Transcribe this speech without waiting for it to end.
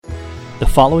The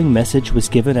following message was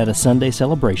given at a Sunday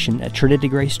celebration at Trinity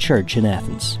Grace Church in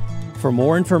Athens. For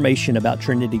more information about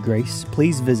Trinity Grace,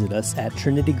 please visit us at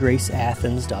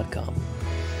trinitygraceathens.com.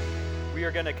 We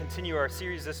are going to continue our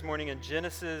series this morning in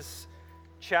Genesis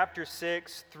chapter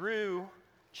 6 through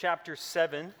chapter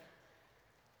 7.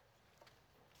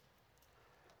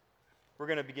 We're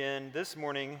going to begin this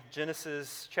morning,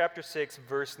 Genesis chapter 6,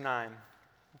 verse 9.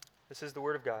 This is the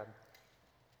Word of God.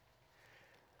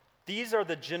 These are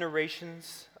the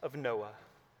generations of Noah.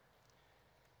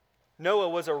 Noah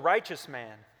was a righteous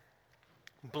man,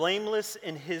 blameless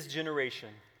in his generation.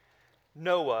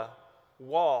 Noah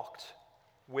walked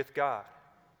with God.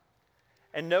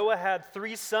 And Noah had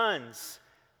 3 sons,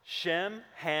 Shem,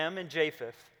 Ham, and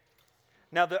Japheth.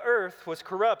 Now the earth was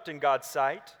corrupt in God's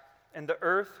sight, and the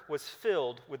earth was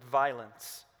filled with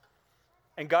violence.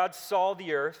 And God saw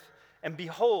the earth, and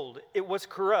behold, it was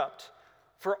corrupt,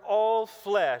 for all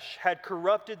flesh had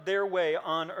corrupted their way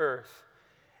on earth.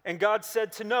 And God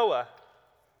said to Noah,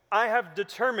 I have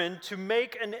determined to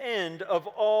make an end of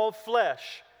all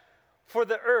flesh, for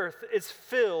the earth is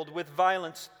filled with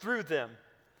violence through them.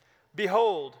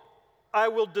 Behold, I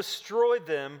will destroy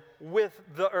them with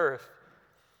the earth.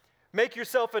 Make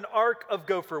yourself an ark of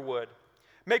gopher wood.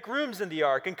 Make rooms in the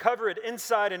ark and cover it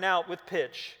inside and out with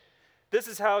pitch. This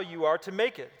is how you are to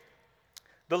make it.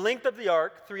 The length of the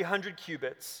ark, 300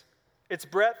 cubits. Its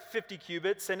breadth, 50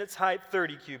 cubits, and its height,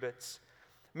 30 cubits.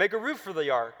 Make a roof for the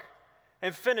ark,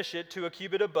 and finish it to a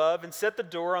cubit above, and set the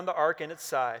door on the ark in its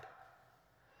side.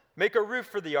 Make a roof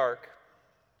for the ark,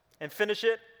 and finish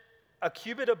it a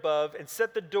cubit above, and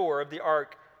set the door of the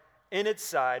ark in its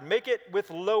side. Make it with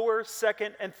lower,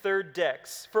 second, and third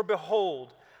decks. For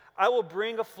behold, I will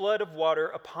bring a flood of water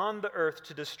upon the earth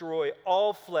to destroy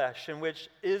all flesh, in which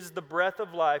is the breath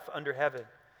of life under heaven.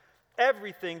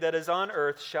 Everything that is on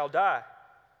earth shall die.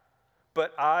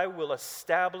 But I will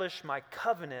establish my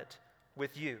covenant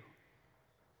with you.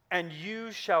 And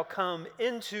you shall come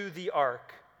into the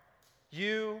ark,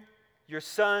 you, your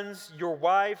sons, your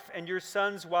wife, and your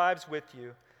sons' wives with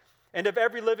you. And of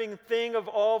every living thing of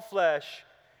all flesh,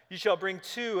 you shall bring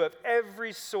 2 of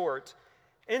every sort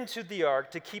into the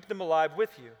ark to keep them alive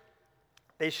with you.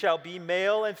 They shall be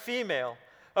male and female,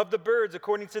 of the birds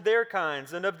according to their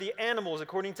kinds, and of the animals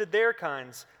according to their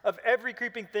kinds, of every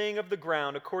creeping thing of the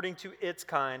ground according to its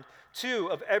kind. 2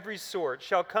 of every sort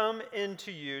shall come into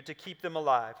you to keep them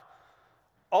alive.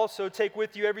 Also take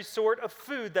with you every sort of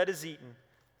food that is eaten,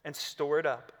 and store it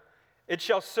up. It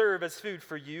shall serve as food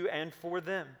for you and for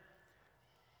them.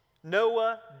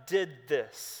 Noah did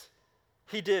this.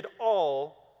 He did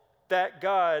all that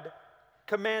God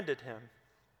commanded him.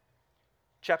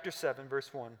 Chapter 7,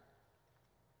 verse 1.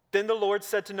 Then the Lord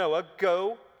said to Noah,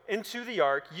 Go into the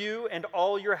ark, you and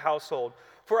all your household,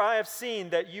 for I have seen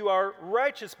that you are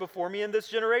righteous before me in this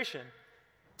generation.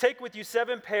 Take with you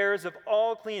 7 pairs of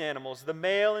all clean animals, the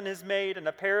male and his mate, and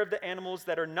a pair of the animals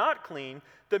that are not clean,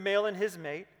 the male and his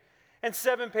mate, and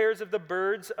 7 pairs of the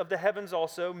birds of the heavens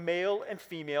also, male and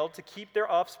female, to keep their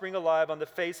offspring alive on the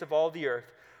face of all the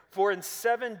earth. For in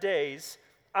 7 days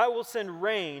I will send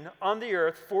rain on the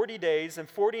earth 40 days and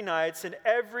 40 nights, and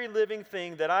every living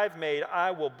thing that I've made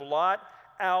I will blot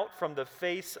out from the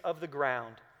face of the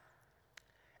ground.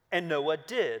 And Noah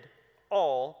did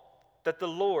all that the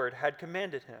Lord had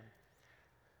commanded him.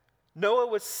 Noah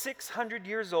was 600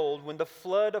 years old when the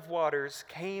flood of waters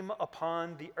came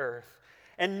upon the earth.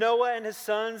 And Noah and his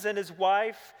sons and his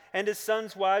wife and his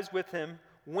sons' wives with him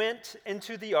went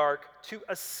into the ark to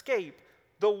escape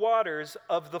the waters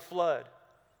of the flood.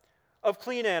 Of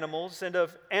clean animals and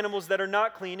of animals that are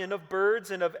not clean, and of birds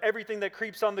and of everything that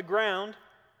creeps on the ground,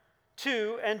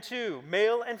 2 and 2,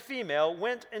 male and female,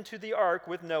 went into the ark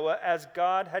with Noah as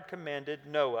God had commanded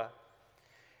Noah.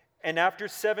 And after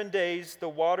 7 days, the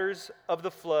waters of the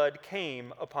flood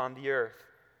came upon the earth.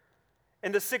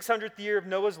 In the 600th year of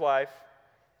Noah's life,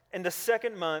 in the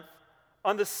 2nd month,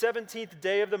 on the 17th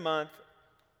day of the month,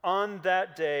 on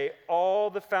that day, all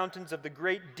the fountains of the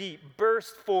great deep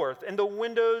burst forth, and the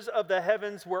windows of the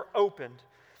heavens were opened,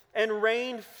 and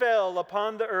rain fell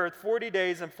upon the earth 40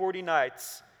 days and 40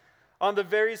 nights. On the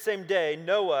very same day,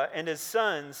 Noah and his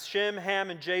sons, Shem,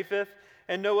 Ham, and Japheth,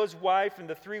 and Noah's wife and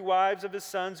the 3 wives of his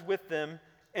sons with them,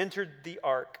 entered the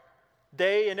ark.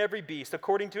 They and every beast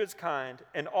according to its kind,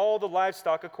 and all the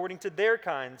livestock according to their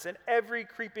kinds, and every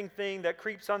creeping thing that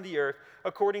creeps on the earth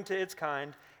according to its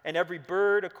kind, and every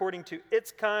bird according to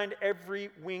its kind,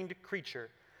 every winged creature.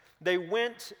 They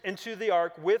went into the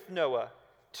ark with Noah,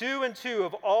 2 and 2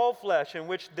 of all flesh, in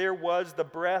which there was the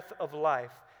breath of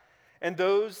life. And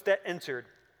those that entered,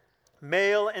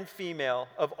 male and female,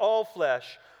 of all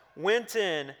flesh, went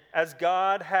in as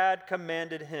God had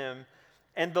commanded him,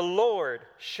 and the Lord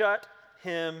shut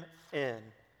him in.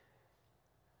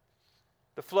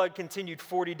 The flood continued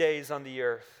 40 days on the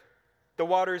earth. The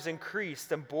waters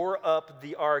increased and bore up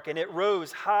the ark, and it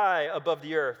rose high above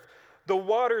the earth. The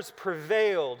waters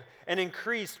prevailed and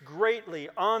increased greatly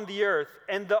on the earth,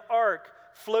 and the ark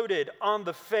floated on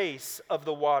the face of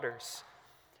the waters.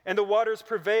 And the waters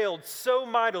prevailed so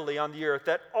mightily on the earth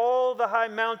that all the high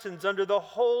mountains under the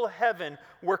whole heaven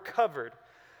were covered.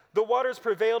 The waters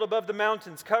prevailed above the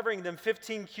mountains, covering them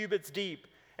 15 cubits deep,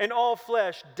 and all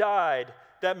flesh died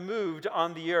that moved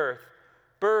on the earth.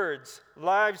 Birds,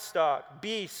 livestock,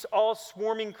 beasts, all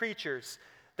swarming creatures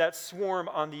that swarm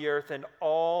on the earth, and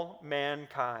all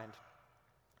mankind.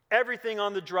 Everything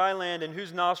on the dry land in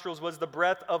whose nostrils was the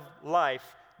breath of life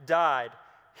died.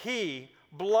 He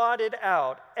blotted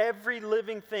out every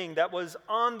living thing that was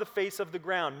on the face of the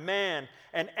ground, man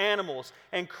and animals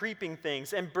and creeping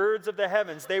things and birds of the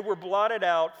heavens. They were blotted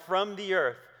out from the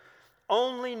earth.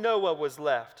 Only Noah was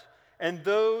left, and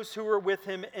those who were with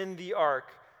him in the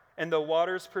ark, and the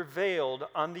waters prevailed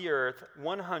on the earth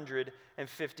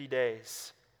 150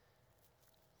 days.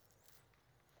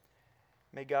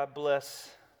 May God bless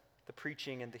the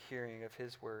preaching and the hearing of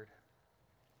his word.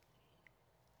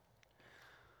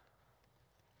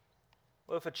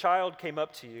 Well, if a child came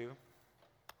up to you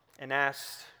and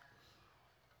asked,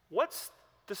 "What's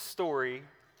the story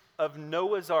of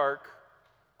Noah's Ark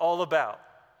all about?"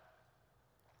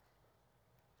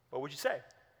 what would you say?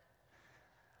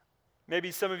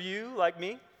 Maybe some of you, like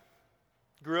me,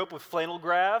 grew up with flannel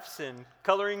graphs and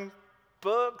coloring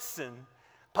books and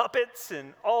puppets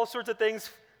and all sorts of things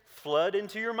flood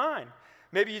into your mind.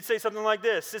 Maybe you'd say something like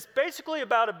this: it's basically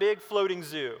about a big floating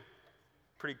zoo.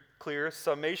 Pretty clear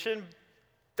summation.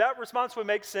 That response would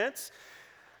make sense.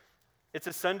 It's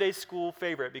a Sunday school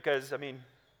favorite because,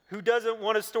 who doesn't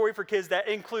want a story for kids that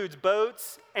includes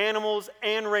boats, animals,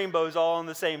 and rainbows all in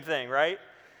the same thing, right?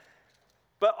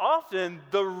 But often,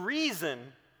 the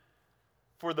reason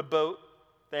for the boat,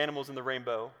 the animals, and the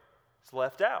rainbow is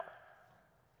left out.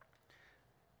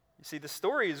 You see, the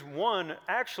story is one,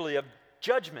 actually, of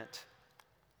judgment.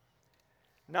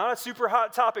 Not a super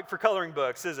hot topic for coloring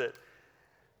books, is it?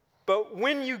 But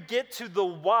when you get to the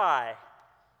why,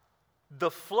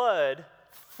 the flood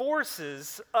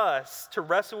forces us to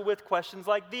wrestle with questions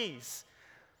like these.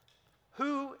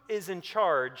 Who is in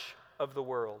charge of the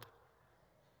world?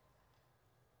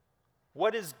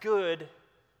 What is good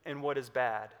and what is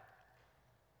bad?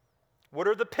 What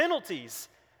are the penalties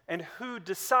and who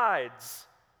decides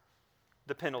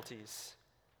the penalties?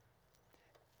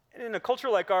 And in a culture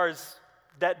like ours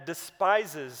that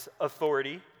despises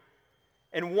authority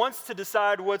and wants to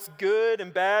decide what's good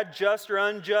and bad, just or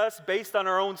unjust, based on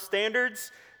our own standards,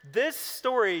 this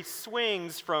story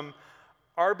swings from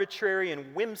arbitrary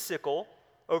and whimsical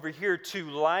over here to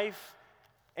life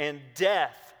and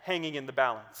death hanging in the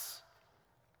balance.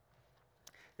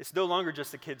 It's no longer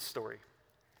just a kid's story.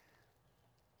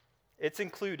 It's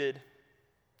included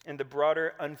in the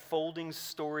broader unfolding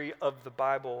story of the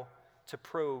Bible to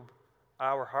probe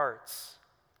our hearts.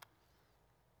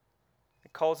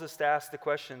 It calls us to ask the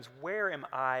questions: where am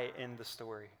I in the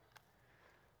story?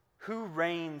 Who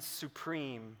reigns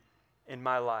supreme in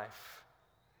my life?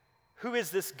 Who is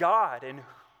this God and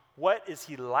what is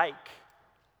he like?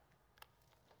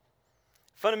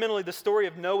 Fundamentally, the story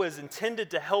of Noah is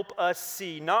intended to help us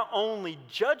see not only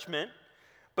judgment,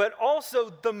 but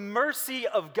also the mercy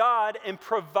of God in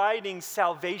providing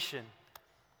salvation.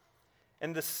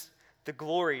 And the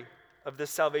glory of this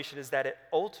salvation is that it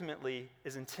ultimately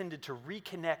is intended to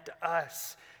reconnect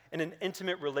us in an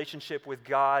intimate relationship with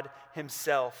God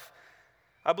himself.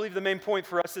 I believe the main point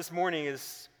for us this morning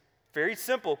is very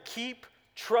simple. Keep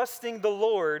trusting the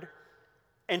Lord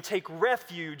and take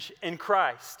refuge in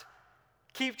Christ.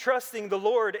 Keep trusting the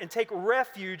Lord and take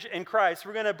refuge in Christ.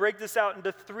 We're going to break this out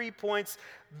into 3 points: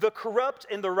 the corrupt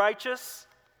and the righteous,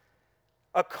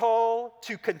 a call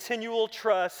to continual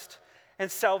trust, and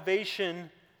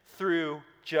salvation through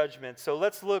judgment. So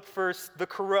let's look first, the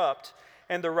corrupt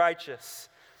and the righteous.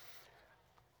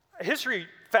 History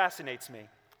fascinates me,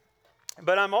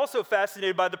 but I'm also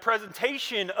fascinated by the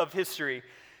presentation of history.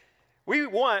 We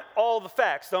want all the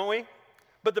facts, don't we?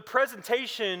 But the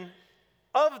presentation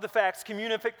of the facts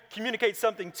communicate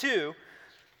something too.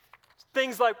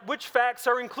 Things like which facts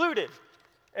are included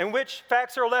and which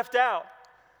facts are left out.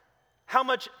 How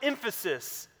much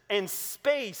emphasis and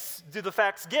space do the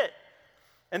facts get?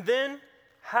 And then,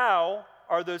 how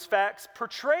are those facts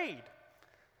portrayed?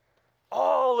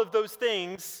 All of those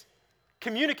things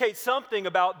communicate something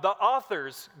about the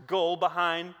author's goal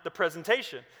behind the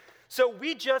presentation. So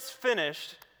we just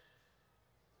finished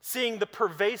seeing the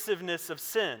pervasiveness of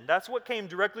sin. That's what came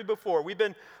directly before. We've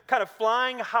been kind of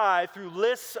flying high through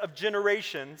lists of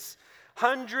generations,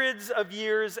 hundreds of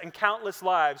years and countless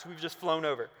lives we've just flown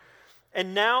over.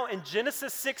 And now in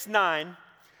Genesis 6:9,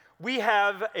 we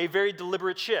have a very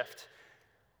deliberate shift.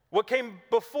 What came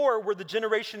before were the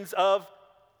generations of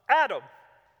Adam.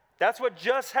 That's what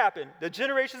just happened. The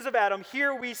generations of Adam.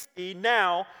 Here we see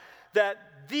now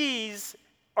that these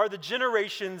are the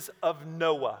generations of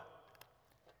Noah.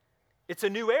 It's a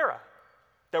new era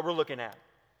that we're looking at.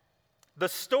 The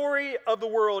story of the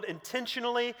world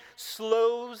intentionally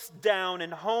slows down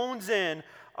and hones in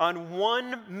on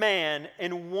one man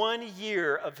in 1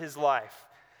 year of his life.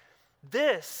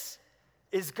 This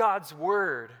is God's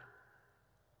word.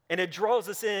 And it draws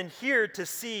us in here to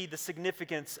see the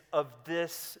significance of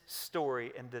this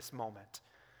story in this moment.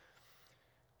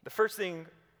 The first thing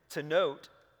to note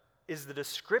is the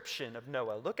description of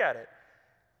Noah. Look at it.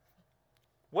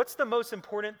 What's the most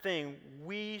important thing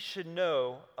we should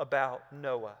know about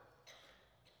Noah?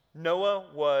 Noah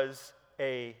was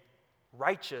a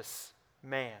righteous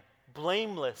man,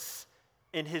 blameless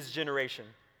in his generation.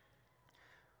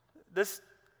 This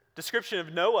description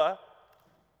of Noah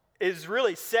is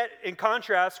really set in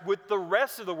contrast with the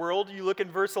rest of the world. You look in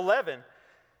verse 11.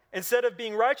 Instead of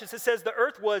being righteous, it says the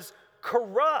earth was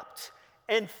corrupt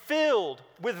and filled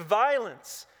with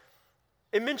violence.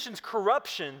 It mentions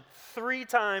corruption 3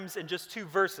 times in just 2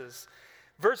 verses.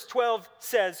 Verse 12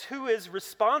 says, who is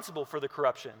responsible for the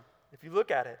corruption? If you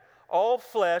look at it, all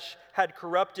flesh had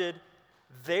corrupted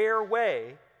their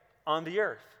way on the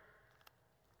earth.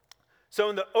 So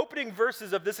in the opening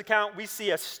verses of this account, we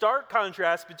see a stark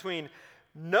contrast between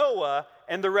Noah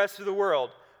and the rest of the world.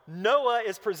 Noah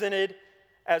is presented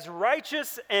as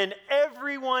righteous, and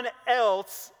everyone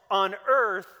else on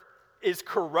earth is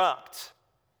corrupt.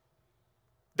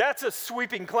 That's a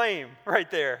sweeping claim right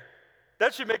there.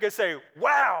 That should make us say,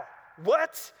 wow,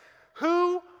 what?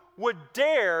 Who would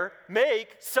dare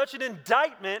make such an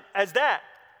indictment as that?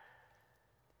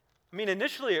 I mean,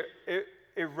 initially,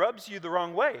 it rubs you the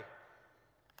wrong way.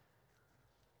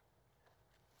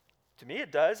 To me,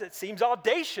 it does. It seems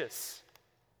audacious.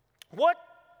 What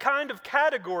kind of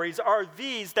categories are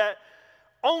these that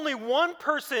only one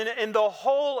person in the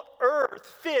whole earth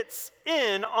fits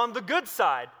in on the good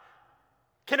side?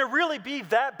 Can it really be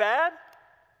that bad?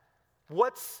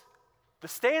 What's the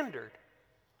standard?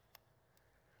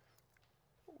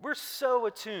 We're so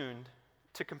attuned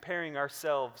to comparing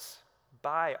ourselves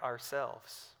by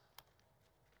ourselves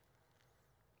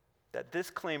that this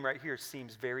claim right here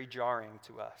seems very jarring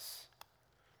to us.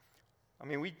 I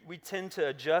mean, we tend to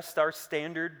adjust our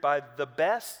standard by the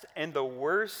best and the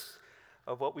worst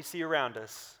of what we see around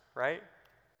us, right?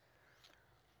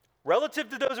 Relative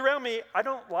to those around me, I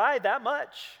don't lie that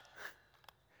much.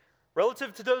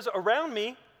 Relative to those around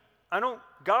me, I don't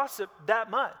gossip that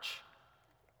much.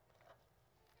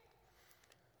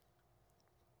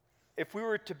 If we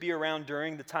were to be around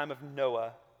during the time of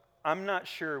Noah, I'm not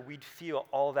sure we'd feel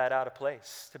all that out of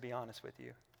place, to be honest with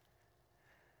you.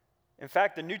 In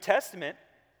fact, the New Testament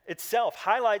itself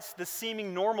highlights the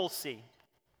seeming normalcy,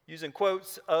 using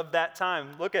quotes of that time.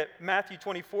 Look at Matthew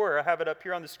 24. I have it up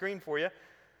here on the screen for you.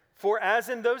 For as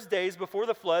in those days before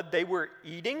the flood, they were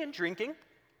eating and drinking,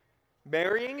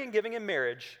 marrying and giving in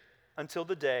marriage until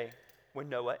the day when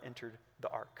Noah entered the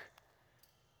ark.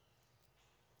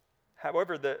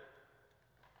 However, the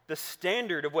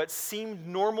standard of what seemed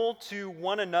normal to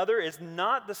one another is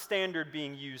not the standard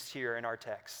being used here in our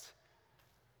text.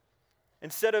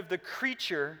 Instead of the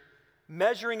creature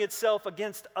measuring itself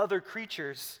against other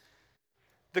creatures,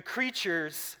 the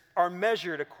creatures are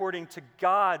measured according to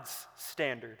God's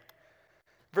standard.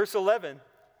 Verse 11,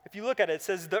 if you look at it, it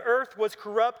says, the earth was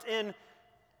corrupt in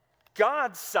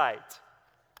God's sight.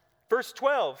 Verse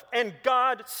 12, and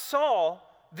God saw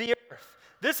the earth.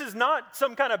 This is not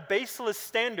some kind of baseless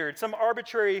standard, some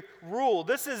arbitrary rule.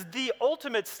 This is the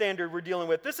ultimate standard we're dealing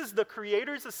with. This is the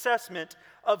Creator's assessment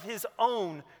of his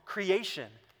own creation.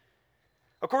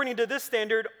 According to this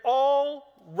standard,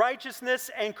 all righteousness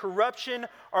and corruption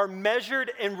are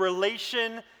measured in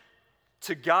relation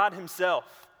to God himself.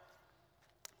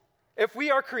 If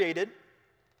we are created,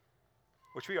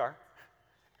 which we are,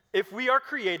 if we are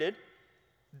created,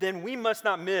 then we must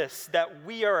not miss that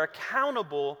we are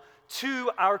accountable to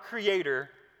our Creator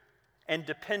and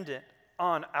dependent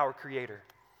on our Creator.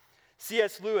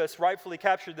 C.S. Lewis rightfully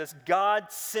captured this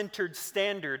God-centered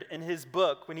standard in his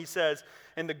book when he says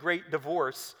in The Great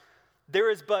Divorce, there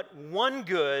is but one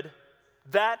good,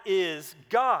 that is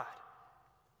God.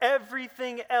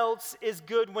 Everything else is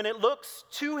good when it looks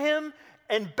to him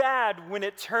and bad when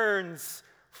it turns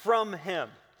from him.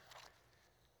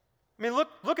 I mean,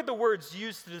 look at the words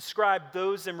used to describe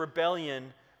those in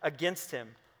rebellion against him.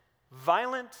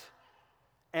 Violent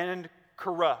and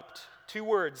corrupt. 2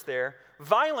 words there.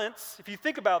 Violence, if you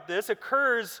think about this,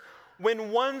 occurs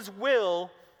when one's will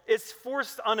is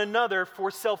forced on another for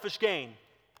selfish gain.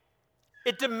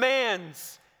 It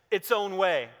demands its own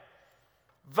way.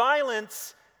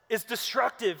 Violence is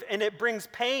destructive and it brings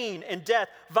pain and death.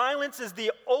 Violence is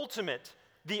the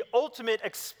ultimate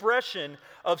expression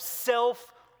of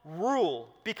self-rule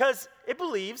because it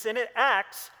believes and it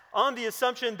acts on the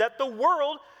assumption that the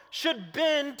world should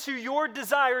bend to your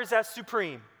desires as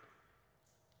supreme.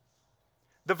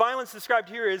 The violence described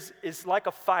here is like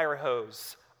a fire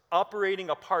hose operating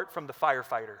apart from the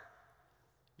firefighter.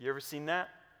 You ever seen that?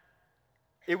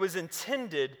 It was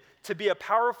intended to be a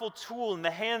powerful tool in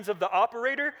the hands of the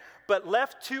operator, but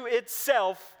left to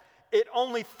itself, it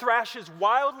only thrashes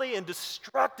wildly and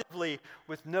destructively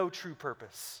with no true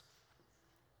purpose.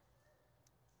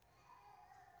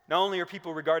 Not only are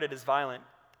people regarded as violent,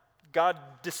 God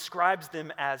describes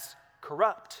them as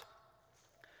corrupt.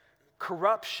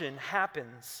 Corruption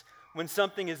happens when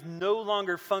something is no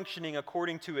longer functioning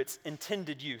according to its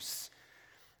intended use.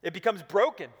 It becomes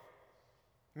broken,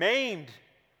 maimed,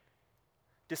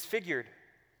 disfigured.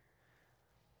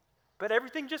 But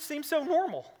everything just seems so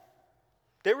normal.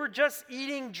 They were just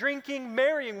eating, drinking,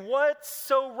 marrying. What's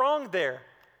so wrong there?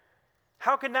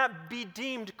 How can that be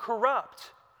deemed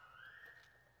corrupt?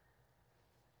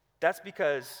 That's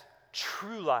because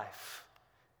true life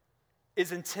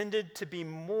is intended to be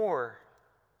more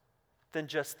than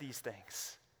just these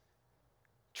things.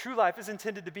 True life is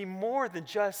intended to be more than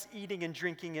just eating and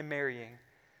drinking and marrying.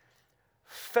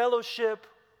 Fellowship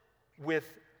with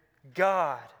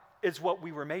God is what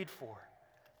we were made for.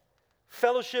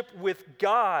 Fellowship with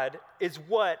God is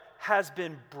what has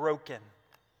been broken.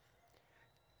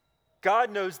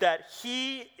 God knows that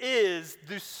He is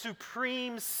the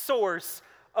supreme source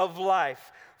of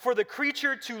life. For the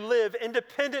creature to live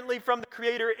independently from the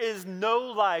Creator is no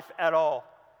life at all.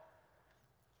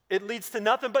 It leads to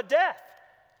nothing but death.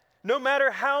 No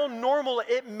matter how normal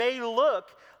it may look,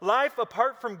 life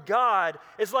apart from God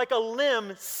is like a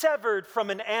limb severed from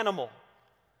an animal.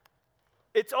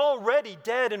 It's already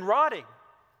dead and rotting.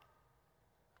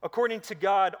 According to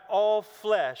God, all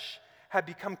flesh have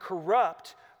become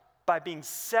corrupt by being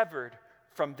severed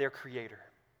from their Creator.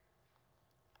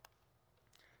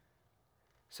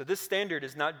 So this standard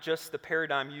is not just the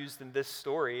paradigm used in this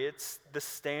story, it's the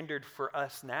standard for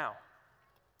us now.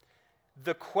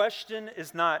 The question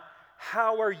is not,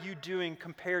 how are you doing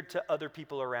compared to other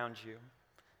people around you?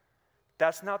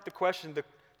 That's not the question.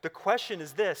 The question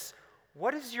is this: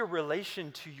 what is your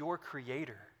relation to your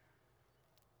Creator?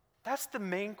 That's the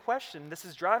main question this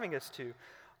is driving us to.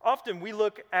 Often we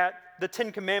look at the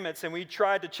 10 Commandments and we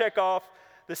try to check off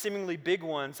the seemingly big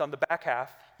ones on the back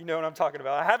half. You know what I'm talking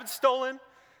about. I haven't stolen,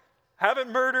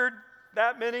 haven't murdered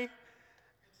that many.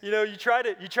 You know, you try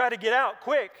to get out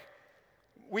quick.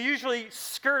 We usually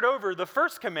skirt over the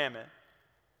first commandment,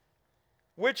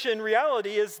 which in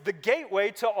reality is the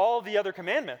gateway to all the other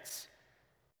commandments.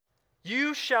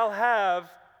 You shall have,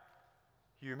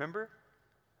 you remember?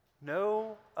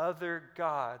 No other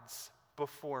gods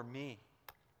before me.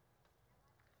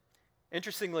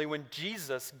 Interestingly, when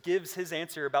Jesus gives his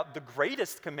answer about the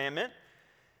greatest commandment,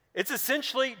 it's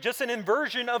essentially just an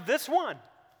inversion of this one.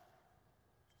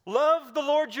 Love the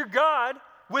Lord your God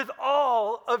with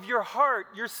all of your heart,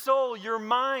 your soul, your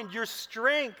mind, your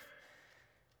strength.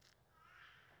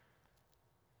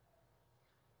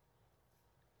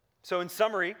 So in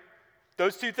summary,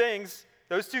 those two things,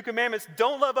 those two commandments,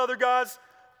 don't love other gods,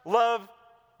 love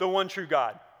the one true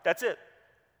God. That's it.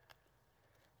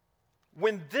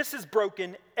 When this is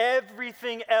broken,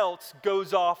 everything else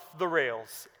goes off the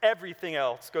rails. Everything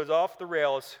else goes off the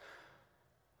rails.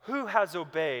 Who has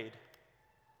obeyed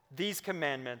these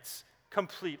commandments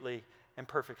completely and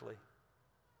perfectly?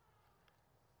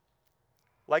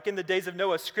 Like in the days of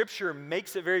Noah, Scripture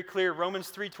makes it very clear.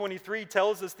 Romans 3:23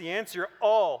 tells us the answer: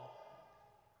 all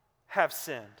have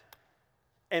sinned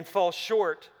and fall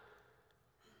short,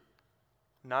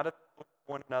 not of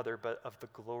one another, but of the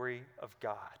glory of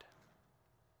God.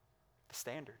 The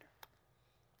standard.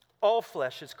 All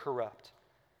flesh is corrupt.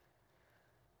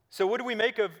 So what do we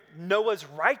make of Noah's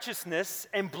righteousness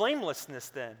and blamelessness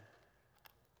then?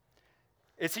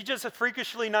 Is he just a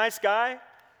freakishly nice guy?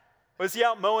 Was he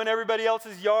out mowing everybody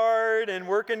else's yard and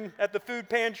working at the food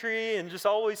pantry and just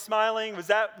always smiling? Was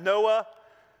that Noah?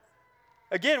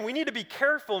 Again, we need to be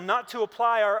careful not to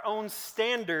apply our own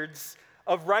standards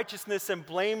of righteousness and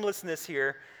blamelessness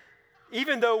here.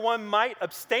 even though one might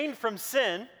abstain from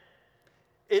sin,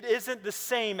 it isn't the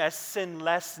same as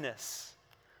sinlessness.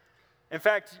 In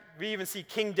fact, we even see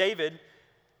King David.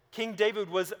 King David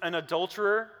was an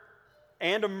adulterer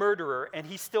and a murderer, and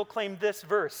he still claimed this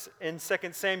verse in 2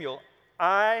 Samuel.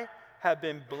 I have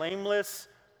been blameless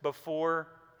before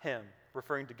him,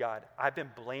 referring to God. I've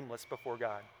been blameless before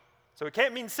God. So it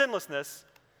can't mean sinlessness.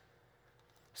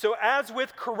 So as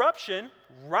with corruption,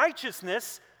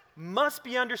 righteousness must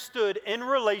be understood in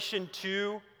relation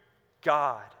to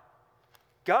God.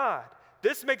 God.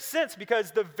 This makes sense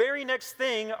because the very next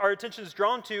thing our attention is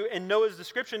drawn to in Noah's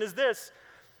description is this.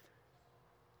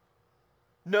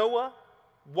 Noah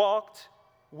walked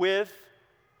with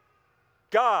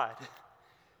God.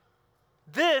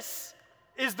 This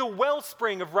is the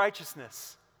wellspring of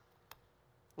righteousness.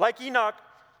 Like Enoch,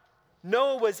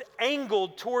 Noah was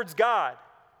angled towards God.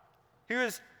 He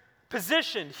was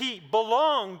positioned. He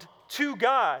belonged to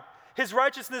God. His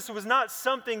righteousness was not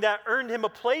something that earned him a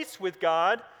place with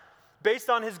God based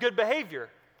on his good behavior.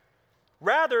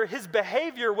 Rather, his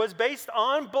behavior was based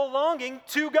on belonging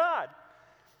to God.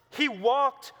 He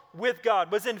walked with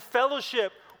God, was in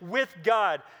fellowship with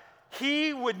God.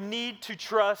 He would need to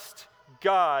trust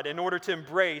God in order to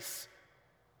embrace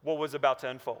what was about to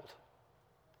unfold.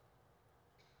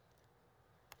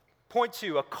 Point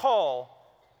 2, a call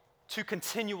to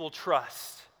continual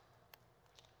trust.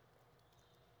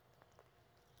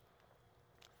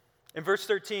 In verse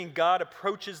 13, God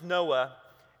approaches Noah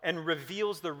and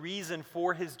reveals the reason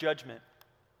for his judgment.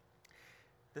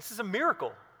 This is a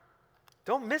miracle.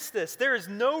 Don't miss this. There is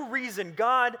no reason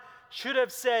God should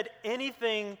have said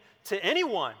anything to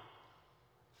anyone.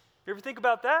 You ever think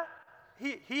about that?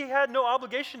 He had no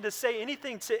obligation to say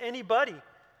anything to anybody.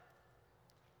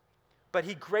 But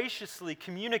he graciously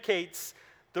communicates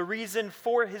the reason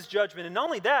for his judgment. And not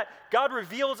only that, God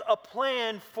reveals a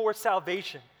plan for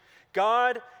salvation.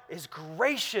 God is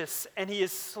gracious and he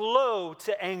is slow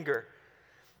to anger.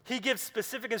 He gives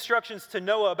specific instructions to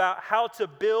Noah about how to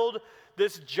build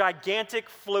this gigantic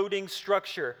floating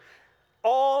structure.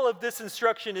 All of this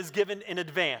instruction is given in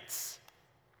advance.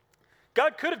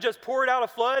 God could have just poured out a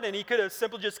flood and he could have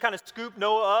simply just kind of scooped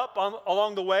Noah up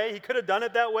along the way. He could have done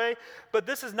it that way, but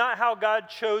this is not how God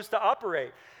chose to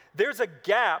operate. There's a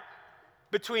gap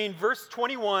between verse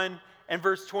 21 and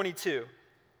verse 22.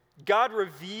 God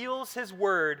reveals his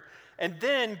word and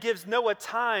then gives Noah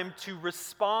time to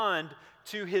respond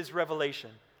to his revelation.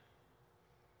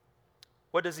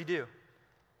 What does he do?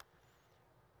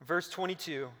 Verse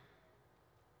 22,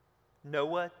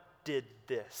 Noah did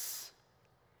this.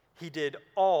 He did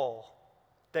all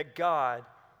that God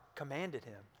commanded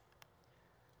him.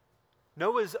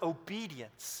 Noah's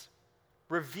obedience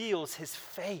reveals his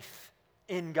faith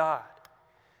in God.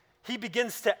 He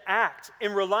begins to act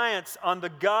in reliance on the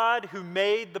God who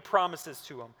made the promises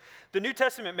to him. The New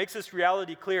Testament makes this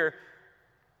reality clear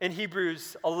in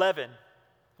Hebrews 11.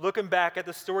 Looking back at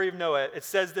the story of Noah, it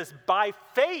says this, by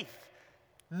faith,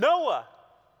 Noah,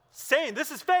 saying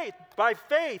this is faith, by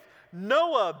faith,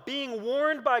 Noah, being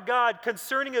warned by God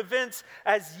concerning events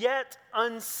as yet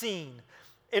unseen,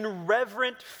 in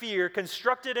reverent fear,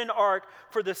 constructed an ark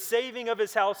for the saving of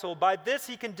his household. By this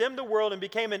he condemned the world and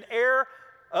became an heir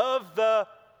of the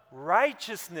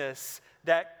righteousness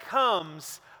that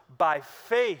comes by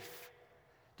faith.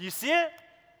 Do you see it?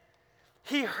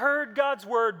 He heard God's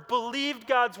word, believed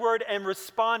God's word, and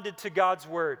responded to God's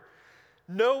word.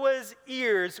 Noah's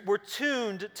ears were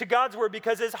tuned to God's word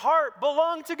because his heart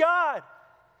belonged to God.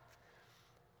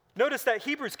 Notice that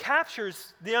Hebrews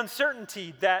captures the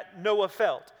uncertainty that Noah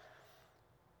felt.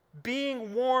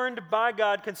 Being warned by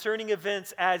God concerning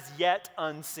events as yet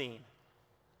unseen.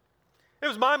 It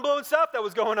was mind-blowing stuff that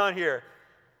was going on here.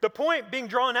 The point being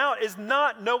drawn out is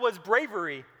not Noah's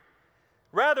bravery.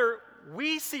 Rather,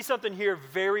 we see something here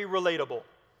very relatable.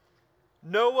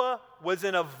 Noah was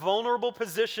in a vulnerable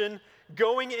position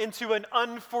going into an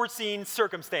unforeseen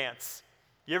circumstance.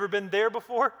 You ever been there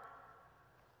before?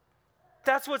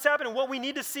 That's what's happening. What we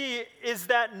need to see is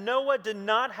that Noah did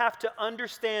not have to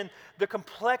understand the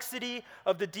complexity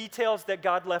of the details that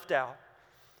God left out.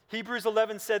 Hebrews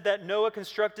 11 said that Noah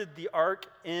constructed the ark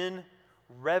in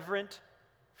reverent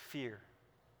fear.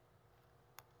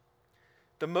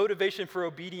 The motivation for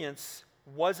obedience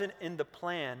wasn't in the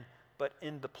plan, but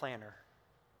in the planner.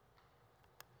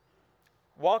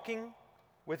 Walking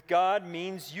with God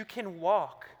means you can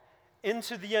walk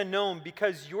into the unknown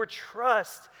because your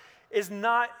trust is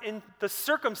not in the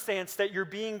circumstance that you're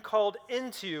being called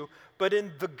into, but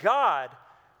in the God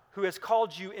who has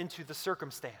called you into the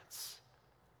circumstance.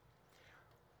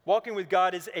 Walking with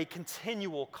God is a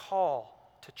continual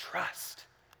call to trust.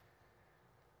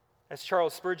 As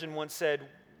Charles Spurgeon once said,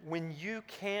 when you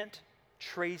can't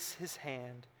trace his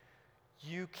hand,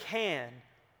 you can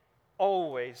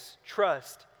always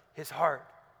trust his heart.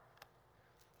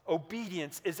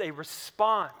 Obedience is a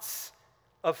response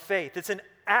of faith. It's an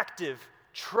active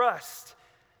trust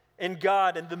in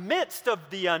God in the midst of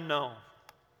the unknown.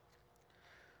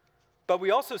 But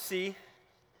we also see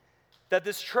that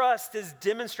this trust is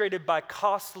demonstrated by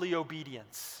costly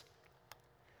obedience.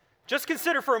 Just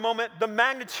consider for a moment the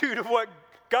magnitude of what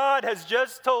God has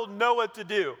just told Noah to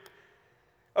do.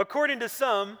 According to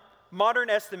some modern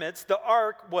estimates, the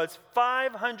ark was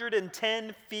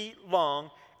 510 feet long,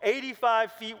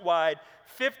 85 feet wide,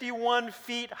 51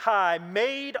 feet high,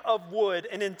 made of wood,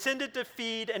 and intended to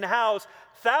feed and house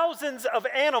thousands of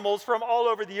animals from all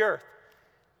over the earth.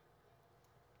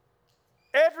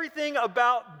 Everything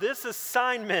about this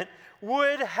assignment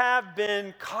would have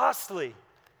been costly.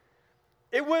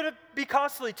 It would be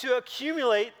costly to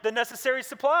accumulate the necessary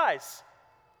supplies.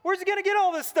 Where's he going to get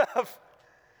all this stuff?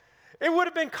 It would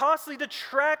have been costly to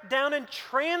track down and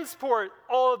transport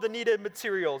all of the needed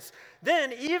materials.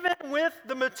 Then, even with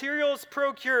the materials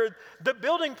procured, the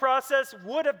building process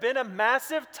would have been a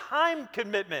massive time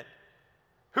commitment.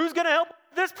 Who's going to help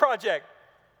with this project?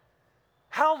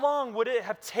 How long would it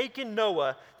have taken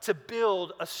Noah to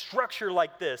build a structure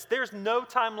like this? There's no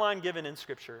timeline given in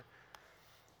Scripture.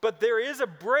 But there is a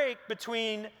break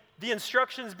between the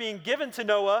instructions being given to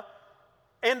Noah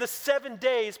and the 7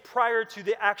 days prior to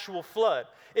the actual flood.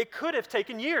 It could have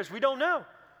taken years. We don't know.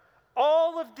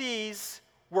 All of these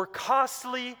were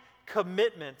costly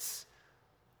commitments,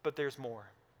 but there's more.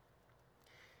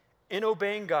 In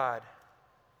obeying God,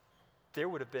 there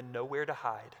would have been nowhere to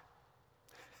hide.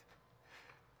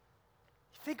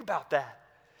 Think about that.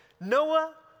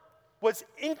 Noah was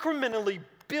incrementally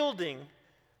building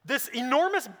this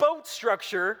enormous boat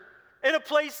structure in a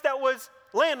place that was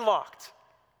landlocked.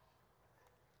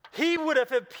 He would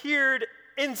have appeared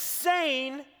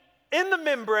insane in the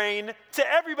membrane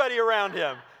to everybody around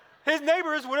him. His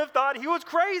neighbors would have thought he was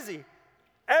crazy.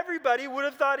 Everybody would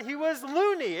have thought he was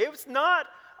loony. It was not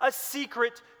a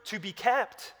secret to be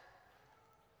kept.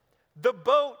 The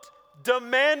boat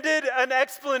demanded an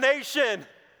explanation.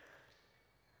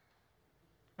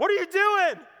 What are you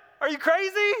doing? Are you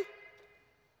crazy?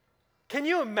 Can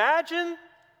you imagine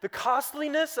the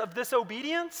costliness of this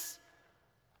obedience?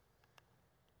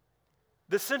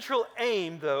 The central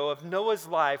aim, though, of Noah's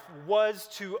life was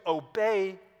to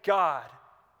obey God,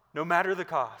 no matter the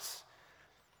cost.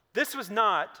 This was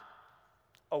not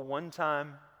a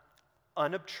one-time,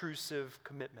 unobtrusive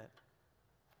commitment.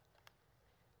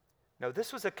 No,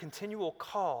 this was a continual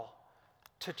call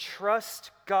to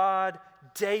trust God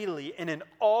daily in an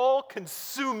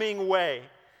all-consuming way.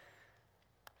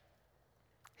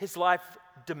 His life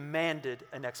demanded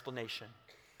an explanation.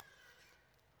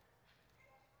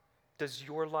 Does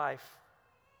your life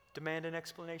demand an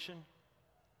explanation?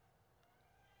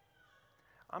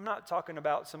 I'm not talking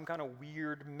about some kind of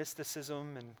weird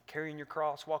mysticism and carrying your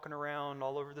cross, walking around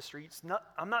all over the streets.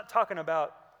 I'm not talking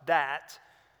about that.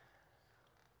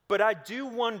 But I do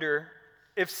wonder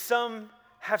if some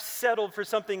have settled for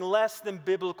something less than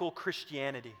biblical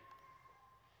Christianity.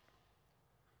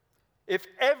 If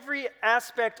every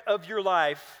aspect of your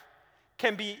life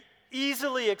can be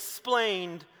easily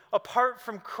explained apart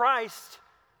from Christ,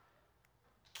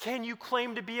 can you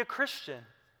claim to be a Christian?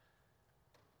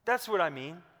 That's what I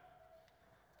mean.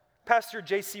 Pastor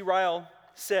J.C. Ryle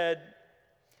said,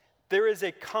 "There is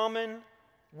a common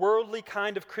worldly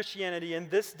kind of Christianity in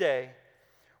this day,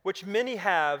 which many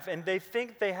have, and they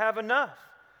think they have enough.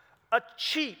 A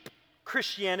cheap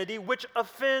Christianity which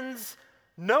offends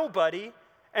nobody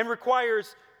and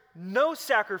requires no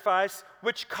sacrifice,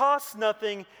 which costs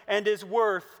nothing and is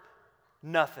worth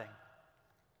nothing."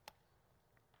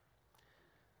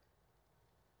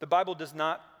 The Bible does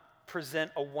not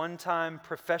present a one-time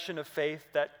profession of faith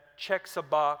that checks a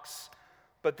box,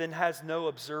 but then has no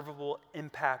observable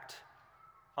impact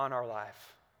on our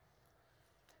life.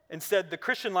 Instead, the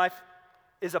Christian life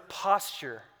is a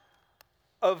posture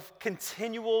of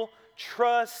continual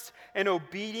trust and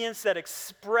obedience that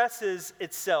expresses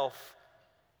itself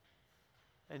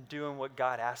in doing what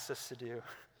God asks us to do,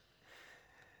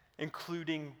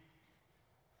 including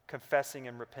confessing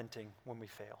and repenting when we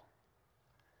fail.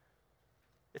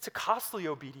 It's a costly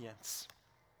obedience.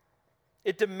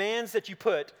 It demands that you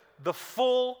put the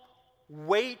full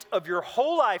weight of your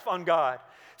whole life on God,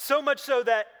 so much so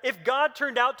that if God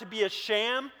turned out to be a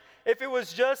sham, if it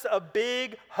was just a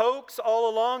big hoax all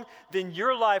along, then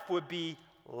your life would be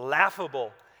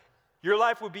laughable. Your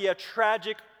life would be a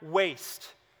tragic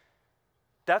waste.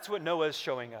 That's what Noah is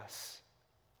showing us.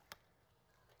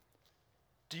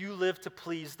 do you live to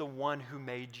please the one who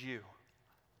made you?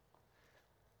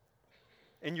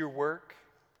 In your work,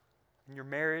 in your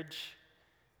marriage,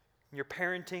 in your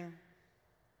parenting,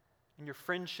 in your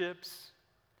friendships,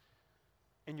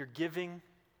 in your giving.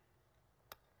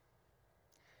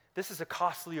 This is a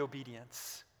costly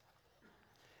obedience.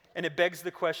 And it begs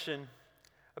the question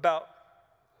about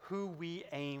who we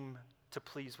aim to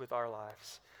please with our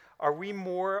lives. Are we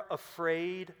more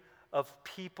afraid of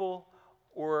people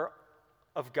or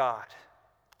of God?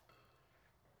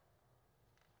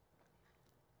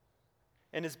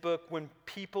 In his book, When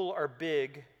People Are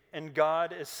Big and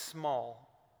God is Small,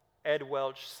 Ed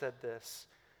Welch said this: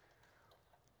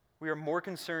 we are more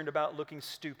concerned about looking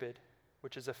stupid,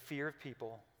 which is a fear of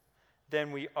people,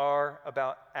 than we are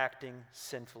about acting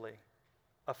sinfully,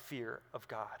 a fear of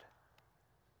God.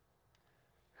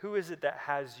 Who is it that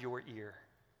has your ear?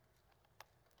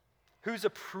 Whose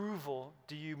approval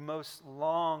do you most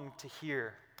long to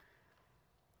hear?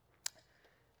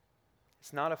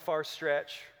 It's not a far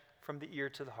stretch from the ear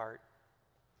to the heart.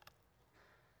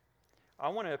 I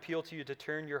want to appeal to you to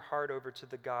turn your heart over to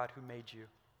the God who made you.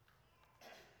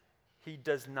 He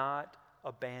does not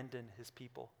abandon his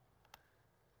people.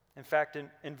 In fact,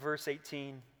 in verse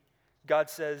 18, God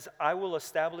says, I will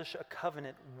establish a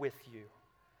covenant with you.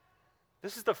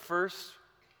 This is the first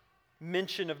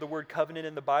mention of the word covenant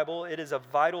in the Bible. It is a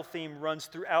vital theme, runs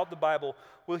throughout the Bible.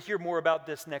 We'll hear more about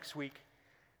this next week.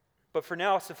 But for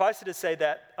now, suffice it to say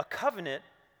that a covenant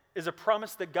is a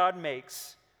promise that God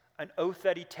makes, an oath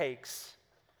that he takes,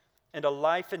 and a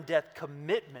life and death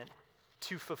commitment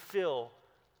to fulfill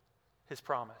his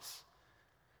promise.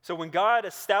 So when God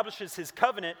establishes his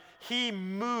covenant, he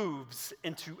moves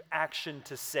into action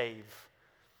to save.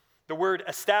 The word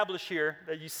establish here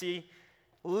that you see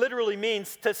literally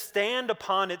means to stand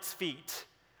upon its feet.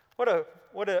 What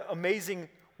an amazing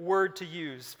word to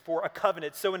use for a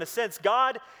covenant. So in a sense,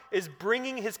 God is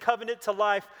bringing his covenant to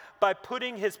life by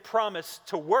putting his promise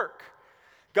to work.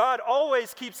 God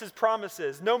always keeps his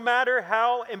promises, no matter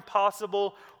how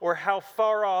impossible or how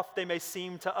far off they may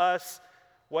seem to us.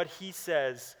 What he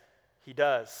says, he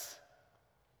does.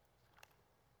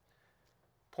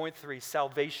 Point 3,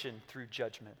 salvation through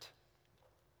judgment.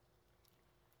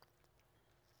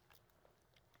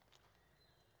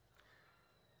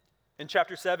 In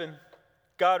chapter 7,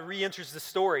 God re-enters the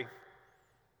story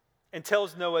and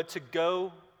tells Noah to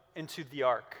go into the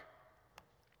ark.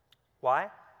 Why?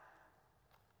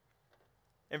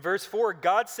 In verse 4,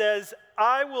 God says,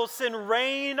 I will send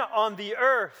rain on the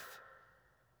earth.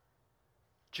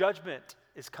 Judgment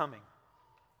is coming.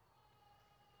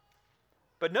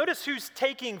 But notice who's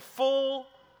taking full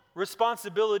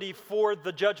responsibility for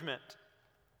the judgment.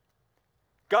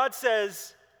 God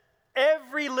says,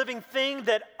 every living thing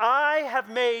that I have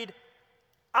made,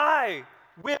 I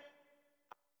will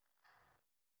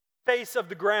face of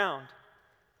the ground.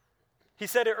 He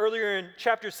said it earlier in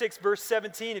chapter 6, verse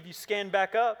 17, if you scan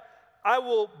back up, I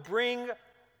will bring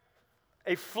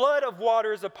a flood of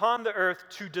waters upon the earth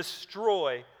to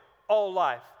destroy all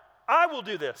life. I will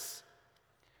do this.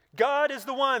 God is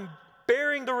the one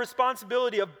bearing the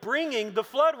responsibility of bringing the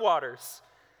flood waters.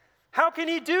 How can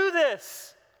he do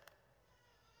this?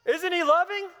 Isn't he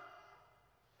loving?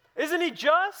 Isn't he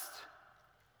just?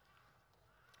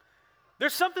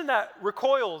 There's something that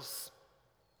recoils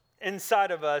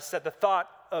inside of us at the thought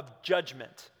of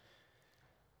judgment.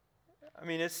 I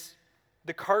mean, it's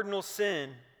the cardinal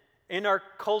sin in our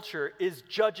culture is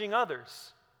judging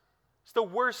others. It's the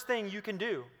worst thing you can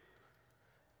do.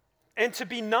 And to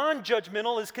be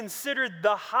non-judgmental is considered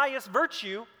the highest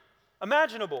virtue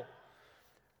imaginable.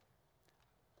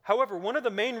 However, one of the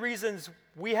main reasons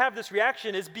we have this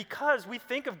reaction is because we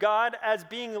think of God as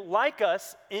being like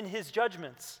us in his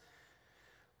judgments.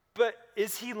 But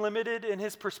is he limited in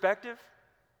his perspective?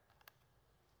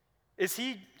 Is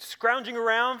he scrounging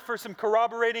around for some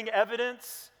corroborating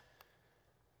evidence?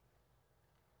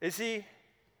 Is he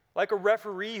like a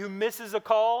referee who misses a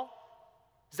call?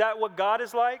 Is that what God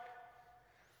is like?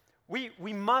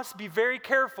 We must be very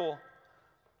careful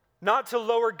not to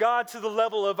lower God to the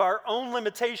level of our own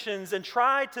limitations and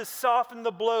try to soften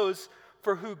the blows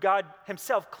for who God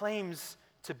himself claims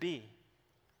to be.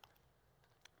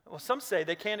 Well, some say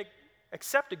they can't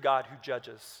accept a God who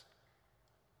judges.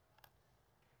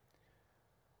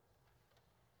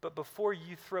 But before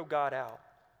you throw God out,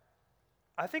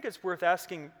 I think it's worth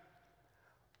asking,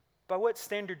 by what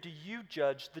standard do you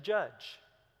judge the judge?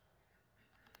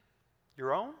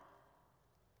 Your own?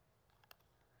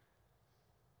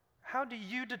 How do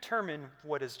you determine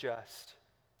what is just?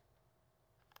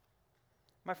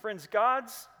 My friends,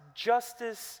 God's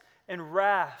justice and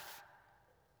wrath,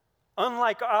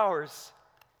 unlike ours,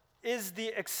 is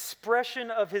the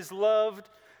expression of his love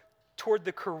toward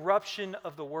the corruption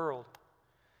of the world.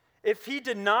 If he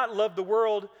did not love the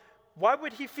world, why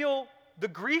would he feel the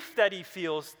grief that he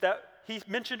feels that he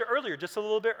mentioned earlier, just a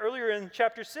little bit earlier in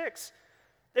chapter 6?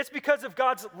 It's because of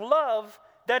God's love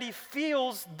that he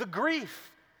feels the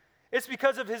grief. It's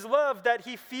because of his love that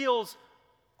he feels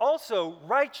also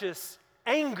righteous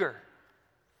anger.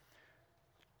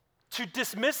 To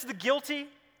dismiss the guilty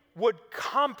would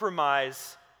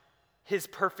compromise his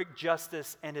perfect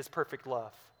justice and his perfect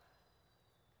love.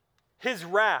 His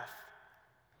wrath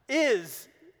is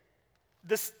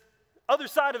this other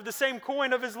side of the same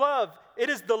coin of his love. It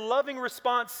is the loving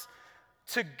response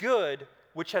to good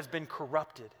which has been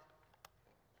corrupted.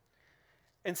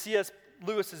 In C.S.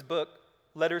 Lewis's book,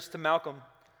 Letters to Malcolm,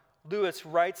 Lewis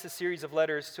writes a series of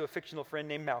letters to a fictional friend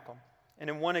named Malcolm. And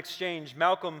in one exchange,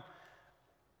 Malcolm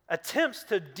attempts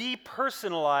to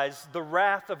depersonalize the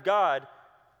wrath of God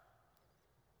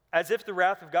as if the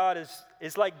wrath of God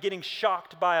is like getting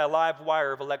shocked by a live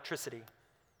wire of electricity.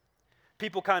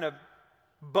 People kind of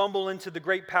bumble into the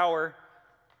great power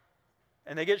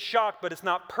and they get shocked, but it's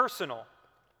not personal.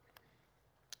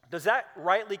 Does that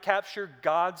rightly capture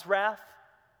God's wrath?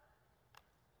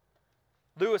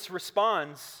 Lewis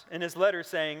responds in his letter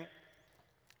saying,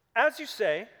 "As you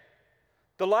say,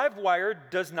 the live wire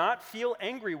does not feel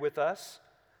angry with us,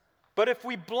 but if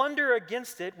we blunder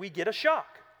against it, we get a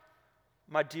shock.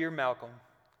 My dear Malcolm,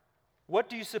 what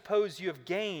do you suppose you have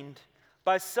gained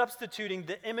by substituting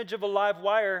the image of a live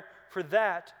wire for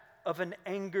that of an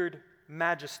angered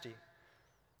majesty?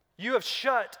 You have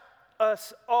shut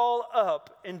us all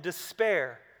up in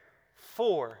despair,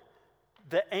 for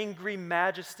the angry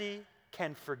majesty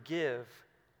can forgive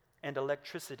and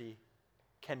electricity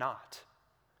cannot."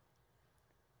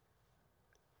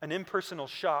 An impersonal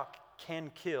shock can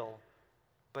kill,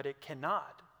 but it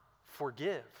cannot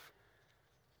forgive.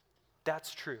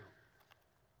 That's true.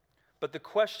 But the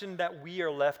question that we are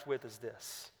left with is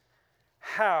this: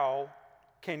 how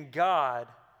can God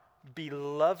be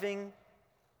loving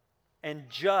and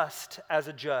just as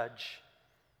a judge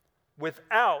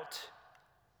without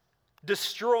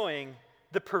destroying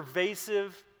the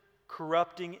pervasive,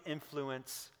 corrupting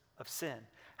influence of sin?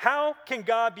 How can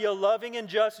God be a loving and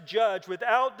just judge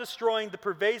without destroying the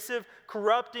pervasive,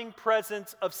 corrupting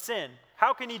presence of sin?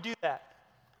 How can he do that?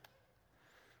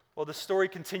 Well, the story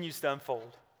continues to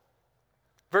unfold.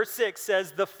 Verse 6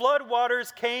 says, "The flood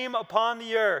waters came upon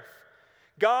the earth."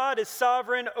 God is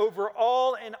sovereign over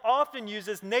all and often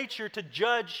uses nature to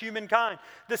judge humankind.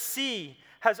 The sea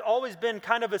has always been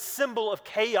kind of a symbol of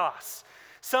chaos,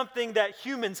 something that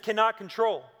humans cannot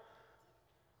control.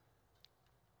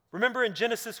 Remember in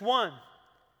Genesis 1,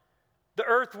 the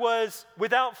earth was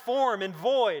without form and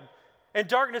void, and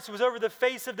darkness was over the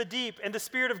face of the deep, and the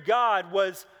Spirit of God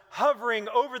was hovering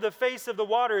over the face of the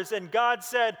waters, and God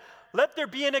said, "Let there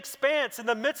be an expanse in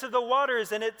the midst of the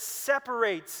waters," and it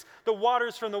separates the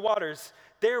waters from the waters.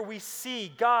 There we see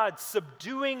God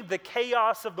subduing the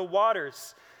chaos of the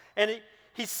waters, and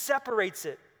he separates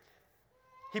it.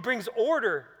 He brings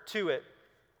order to it.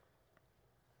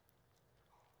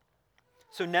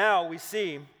 So now we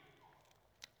see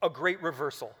a great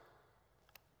reversal.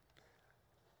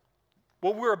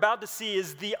 What we're about to see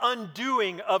is the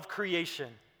undoing of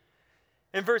creation.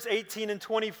 In verse 18 and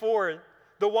 24,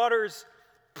 the waters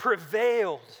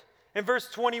prevailed. In verse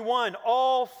 21,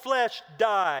 all flesh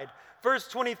died. Verse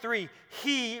 23,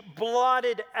 he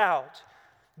blotted out.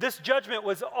 This judgment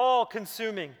was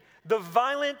all-consuming. The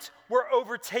violent were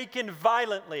overtaken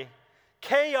violently.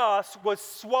 Chaos was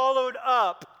swallowed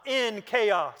up in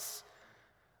chaos.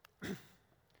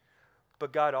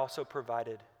 But God also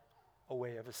provided a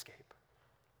way of escape.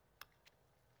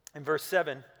 In verse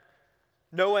 7,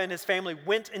 Noah and his family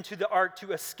went into the ark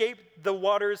to escape the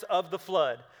waters of the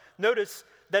flood. Notice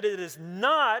that it is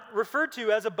not referred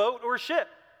to as a boat or ship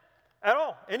at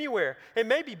all, anywhere. It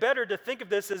may be better to think of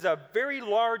this as a very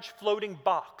large floating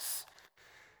box.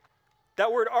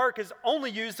 That word ark is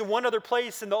only used in one other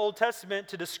place in the Old Testament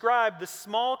to describe the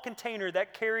small container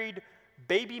that carried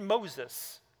baby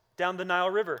Moses down the Nile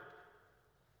River.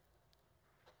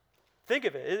 Think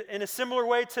of it. In a similar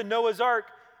way to Noah's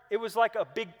ark, it was like a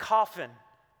big coffin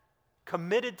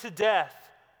committed to death,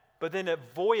 but then it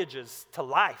voyages to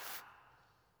life.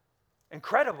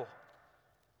 Incredible.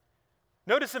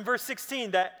 Notice in verse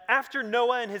 16 that after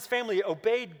Noah and his family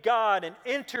obeyed God and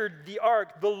entered the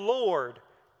ark, the Lord,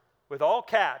 with all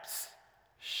caps,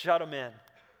 shut them in.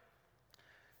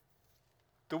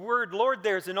 The word Lord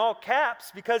there is in all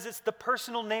caps because it's the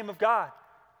personal name of God,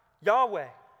 Yahweh.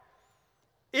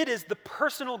 It is the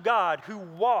personal God who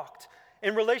walked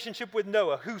in relationship with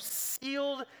Noah, who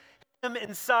sealed him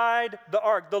inside the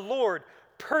ark. The Lord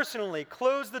personally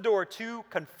closed the door to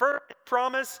confirm his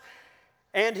promise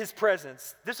and his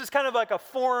presence. This is kind of like a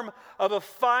form of a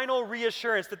final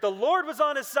reassurance that the Lord was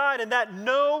on his side and that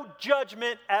no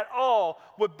judgment at all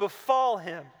would befall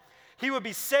him. He would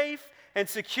be safe and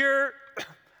secure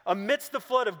amidst the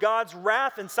flood of God's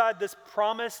wrath inside this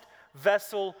promised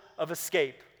vessel of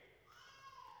escape.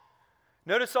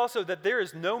 Notice also that there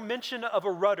is no mention of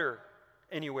a rudder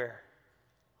anywhere.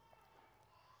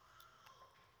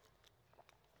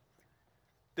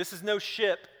 This is no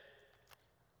ship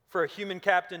for a human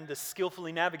captain to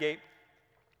skillfully navigate.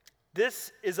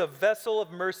 This is a vessel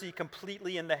of mercy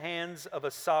completely in the hands of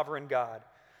a sovereign God.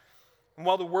 And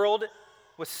while the world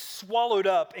was swallowed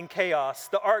up in chaos,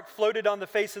 the ark floated on the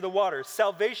face of the waters.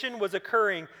 Salvation was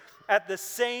occurring at the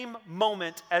same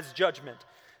moment as judgment.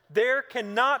 There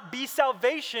cannot be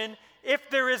salvation if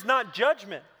there is not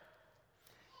judgment.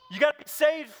 You got to be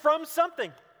saved from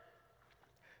something.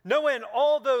 Noah and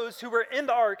all those who were in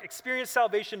the ark experienced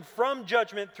salvation from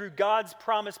judgment through God's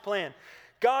promised plan.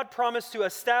 God promised to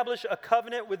establish a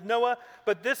covenant with Noah,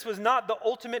 but this was not the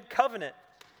ultimate covenant.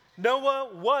 Noah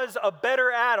was a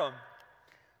better Adam,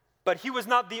 but he was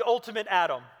not the ultimate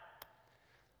Adam.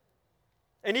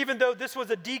 And even though this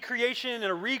was a decreation and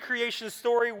a recreation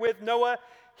story with Noah,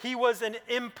 he was an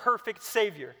imperfect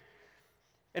Savior.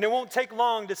 And it won't take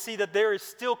long to see that there is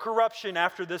still corruption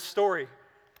after this story.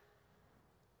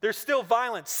 There's still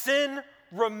violence. Sin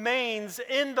remains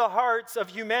in the hearts of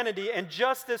humanity, and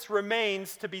justice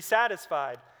remains to be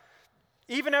satisfied.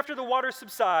 Even after the waters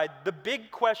subside, the big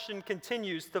question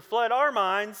continues to flood our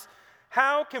minds.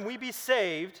 How can we be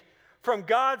saved from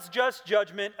God's just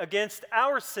judgment against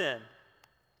our sin?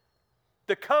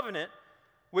 The covenant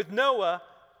with Noah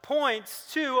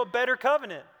points to a better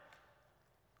covenant.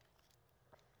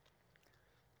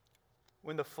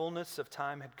 When the fullness of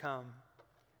time had come,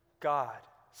 God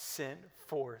sent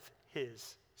forth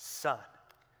his Son.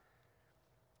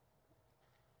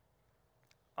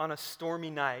 On a stormy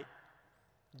night,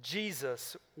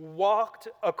 Jesus walked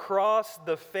across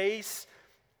the face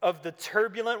of the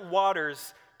turbulent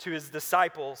waters to his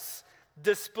disciples,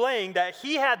 displaying that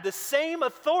he had the same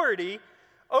authority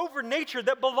over nature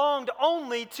that belonged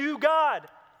only to God.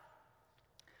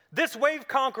 This wave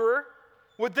conqueror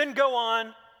would then go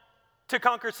on to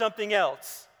conquer something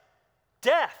else,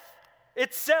 death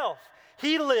itself.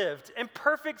 He lived in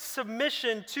perfect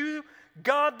submission to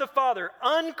God the Father,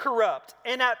 uncorrupt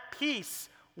and at peace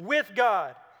with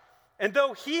God. And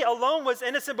though he alone was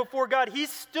innocent before God, he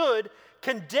stood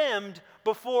condemned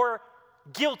before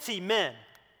guilty men.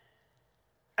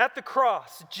 At the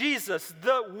cross, Jesus,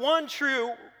 the one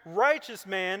true righteous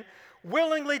man,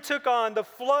 willingly took on the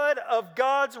flood of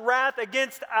God's wrath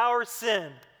against our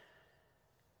sin.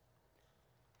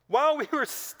 While we were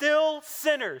still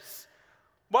sinners,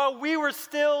 while we were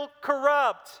still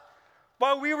corrupt,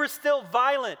 while we were still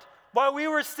violent, while we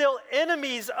were still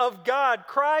enemies of God,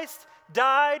 Christ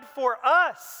died for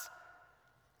us.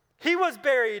 He was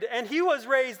buried and he was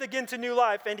raised again to new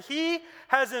life, and he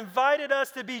has invited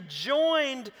us to be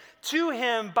joined to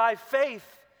him by faith.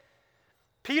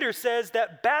 Peter says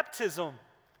that baptism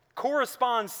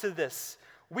corresponds to this.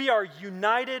 We are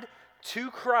united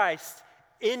to Christ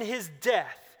in his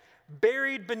death,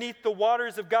 buried beneath the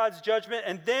waters of God's judgment,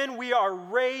 and then we are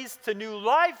raised to new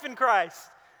life in Christ.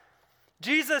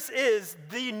 Jesus is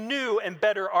the new and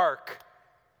better ark.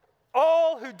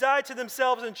 All who die to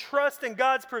themselves and trust in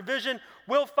God's provision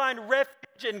will find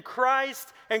refuge in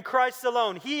Christ and Christ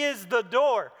alone. He is the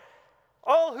door.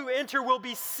 All who enter will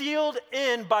be sealed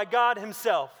in by God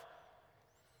himself.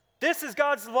 This is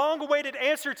God's long-awaited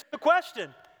answer to the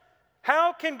question: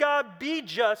 how can God be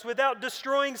just without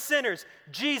destroying sinners?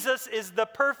 Jesus is the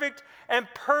perfect and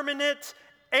permanent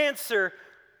answer,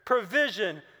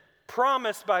 provision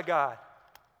promised by God.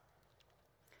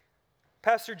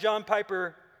 Pastor John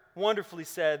Piper wonderfully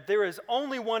said, there is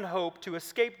only one hope to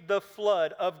escape the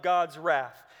flood of God's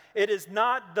wrath. It is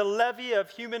not the levee of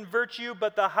human virtue,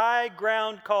 but the high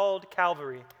ground called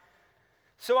Calvary.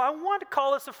 So I want to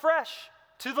call us afresh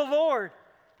to the Lord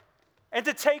and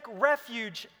to take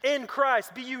refuge in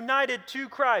Christ. Be united to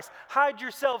Christ. Hide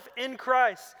yourself in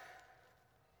Christ.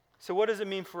 So what does it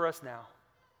mean for us now?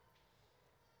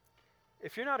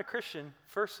 If you're not a Christian,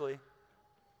 firstly,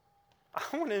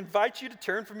 I want to invite you to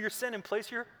turn from your sin and place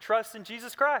your trust in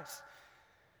Jesus Christ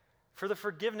for the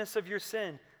forgiveness of your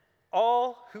sin.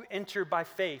 All who enter by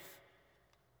faith,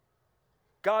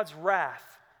 God's wrath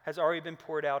has already been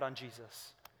poured out on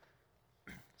Jesus.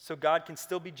 So God can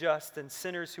still be just, and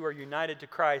sinners who are united to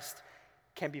Christ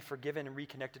can be forgiven and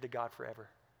reconnected to God forever.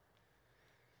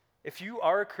 If you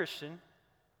are a Christian,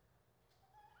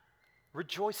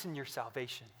 rejoice in your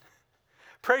salvation.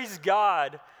 Praise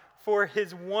God for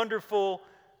his wonderful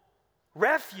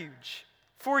refuge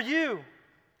for you.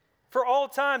 For all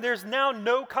time, there's now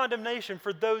no condemnation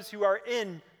for those who are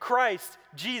in Christ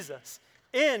Jesus.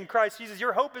 In Christ Jesus.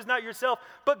 Your hope is not yourself,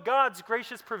 but God's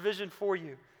gracious provision for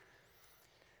you.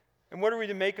 And what are we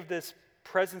to make of this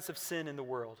presence of sin in the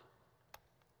world?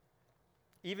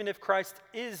 Even if Christ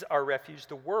is our refuge,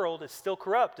 the world is still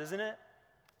corrupt, isn't it?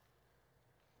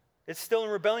 It's still in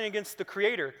rebellion against the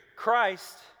Creator.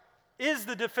 Christ is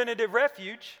the definitive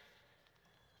refuge.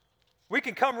 We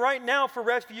can come right now for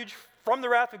refuge from the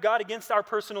wrath of God against our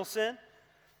personal sin.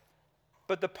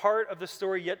 But the part of the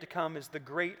story yet to come is the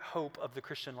great hope of the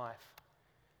Christian life.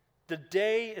 The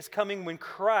day is coming when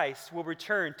Christ will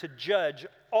return to judge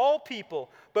all people,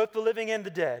 both the living and the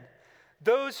dead.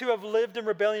 Those who have lived in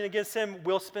rebellion against him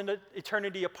will spend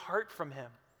eternity apart from him.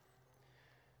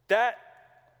 That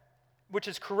which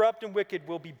is corrupt and wicked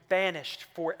will be banished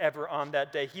forever on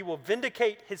that day. He will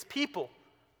vindicate his people.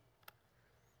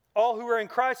 All who are in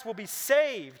Christ will be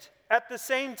saved at the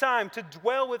same time to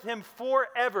dwell with him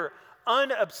forever,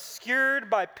 unobscured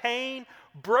by pain,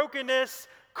 brokenness,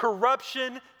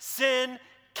 corruption, sin,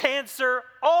 cancer,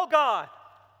 all gone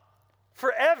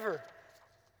forever.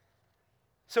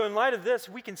 So in light of this,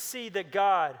 we can see that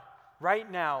God right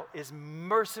now is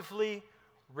mercifully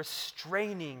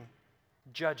restraining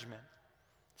judgment.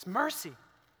 It's mercy.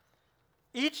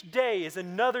 Each day is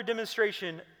another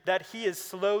demonstration that he is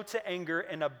slow to anger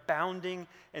and abounding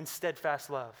in steadfast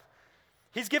love.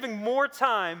 He's giving more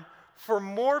time for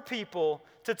more people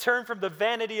to turn from the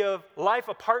vanity of life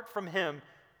apart from him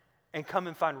and come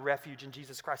and find refuge in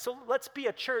Jesus Christ. So let's be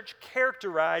a church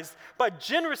characterized by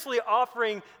generously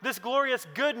offering this glorious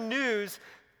good news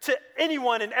to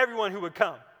anyone and everyone who would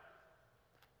come.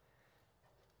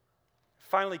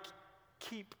 Finally,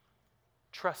 keep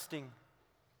trusting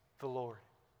the Lord.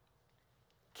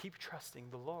 Keep trusting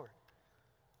the Lord.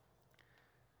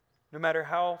 No matter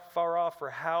how far off or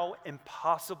how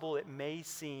impossible it may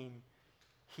seem,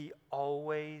 he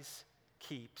always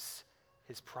keeps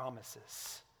his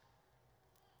promises.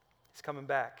 He's coming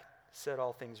back, set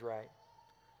all things right.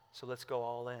 So let's go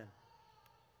all in.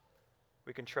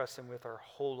 We can trust him with our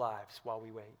whole lives while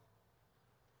we wait.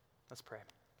 Let's pray.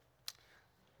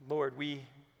 Lord, we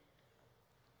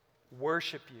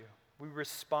worship you. We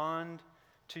respond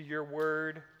to your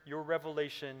word, your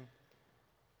revelation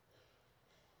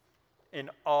in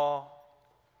awe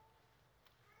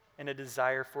and a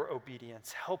desire for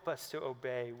obedience. Help us to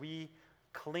obey. We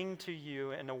cling to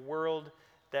you in a world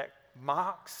that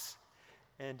mocks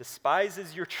and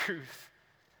despises your truth.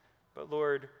 But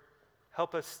Lord,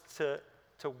 help us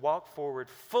to walk forward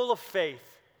full of faith,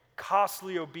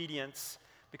 costly obedience,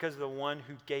 because of the one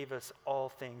who gave us all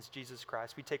things, Jesus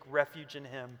Christ. We take refuge in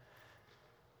him,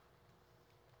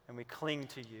 and we cling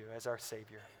to you as our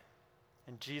Savior.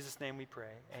 In Jesus' name we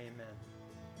pray, amen.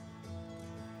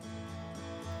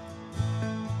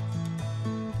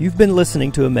 You've been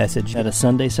listening to a message at a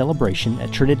Sunday celebration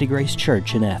at Trinity Grace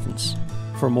Church in Athens.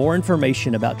 For more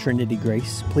information about Trinity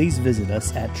Grace, please visit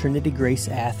us at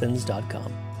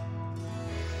trinitygraceathens.com.